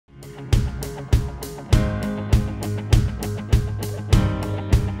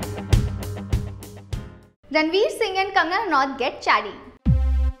Ranveer Singh and Kangana Ranaut get chatty.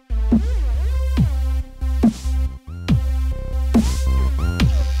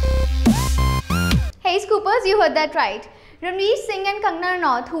 Hey Scoopers, you heard that right. Ranveer Singh and Kangana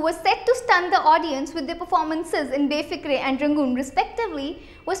Ranaut, who were set to stun the audience with their performances in Befikre and Rangoon respectively,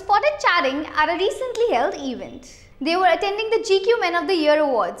 were spotted chatting at a recently held event. They were attending the GQ Men of the Year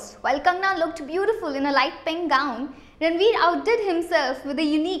awards. While Kangana looked beautiful in a light pink gown, Ranveer outdid himself with a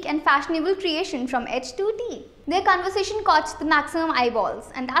unique and fashionable creation from H to T. Their conversation caught the maximum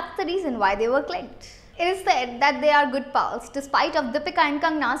eyeballs, and that's the reason why they were clicked. It is said that they are good pals despite of Deepika and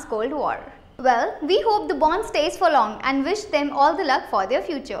Kangana's Cold War. Well, we hope the bond stays for long and wish them all the luck for their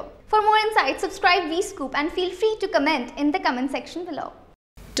future. For more insights, subscribe VSCOOP and feel free to comment in the comment section below.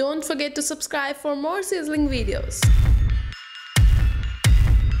 Don't forget to subscribe for more sizzling videos.